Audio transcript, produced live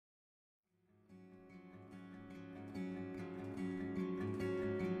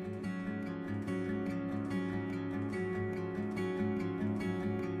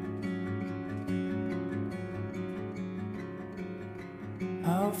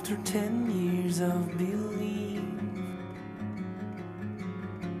After 10 years of belief,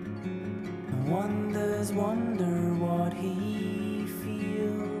 one does wonder what he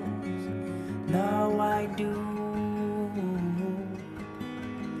feels. Now I do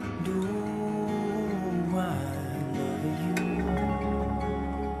I love you?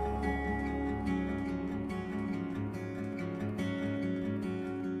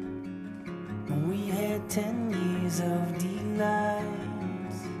 We had 10 years of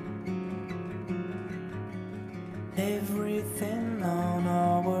delights, everything on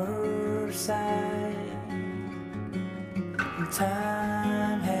our side.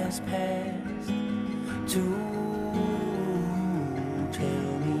 Time has passed to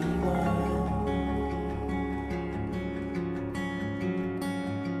tell me why.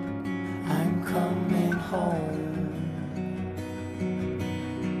 I'm coming home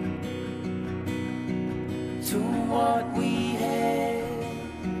to what we had,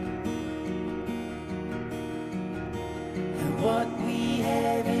 and what we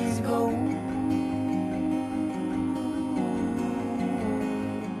have is gold.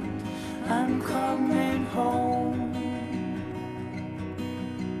 I'm coming home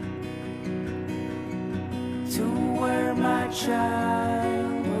to where my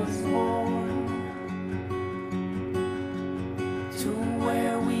child was born, to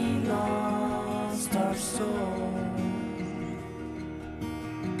where we lost our soul.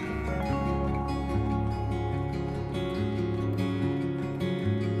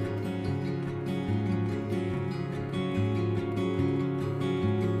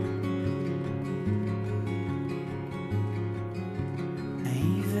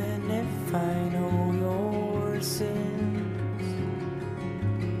 If I know your sins,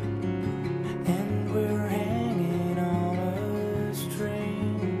 and we're hanging on a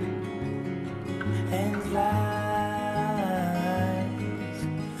string, and lies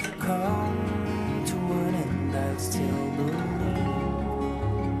come to an end, I still believe.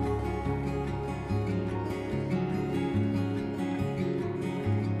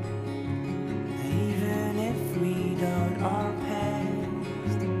 Even if we doubt our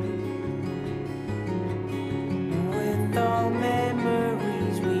past, all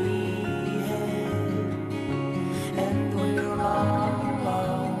memories we had, and we're lost.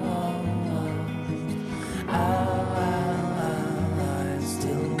 I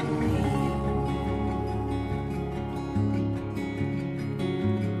still believe.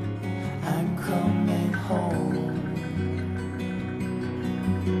 I'm coming home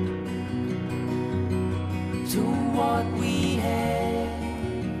to what we had.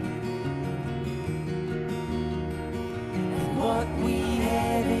 What we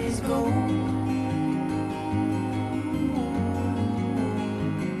have is gold.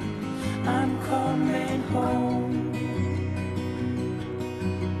 I'm coming home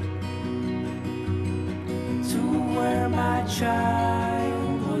to where my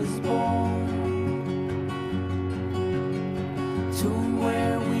child was born, to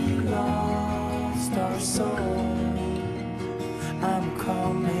where we lost our soul. I'm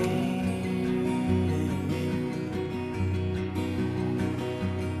coming.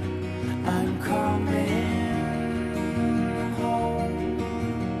 I'm coming home,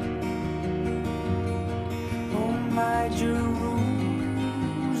 oh my Jerusalem,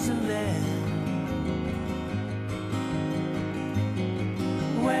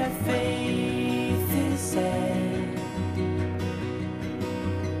 where faith is set.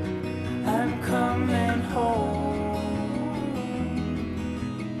 I'm coming home,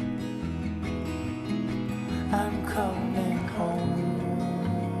 I'm coming.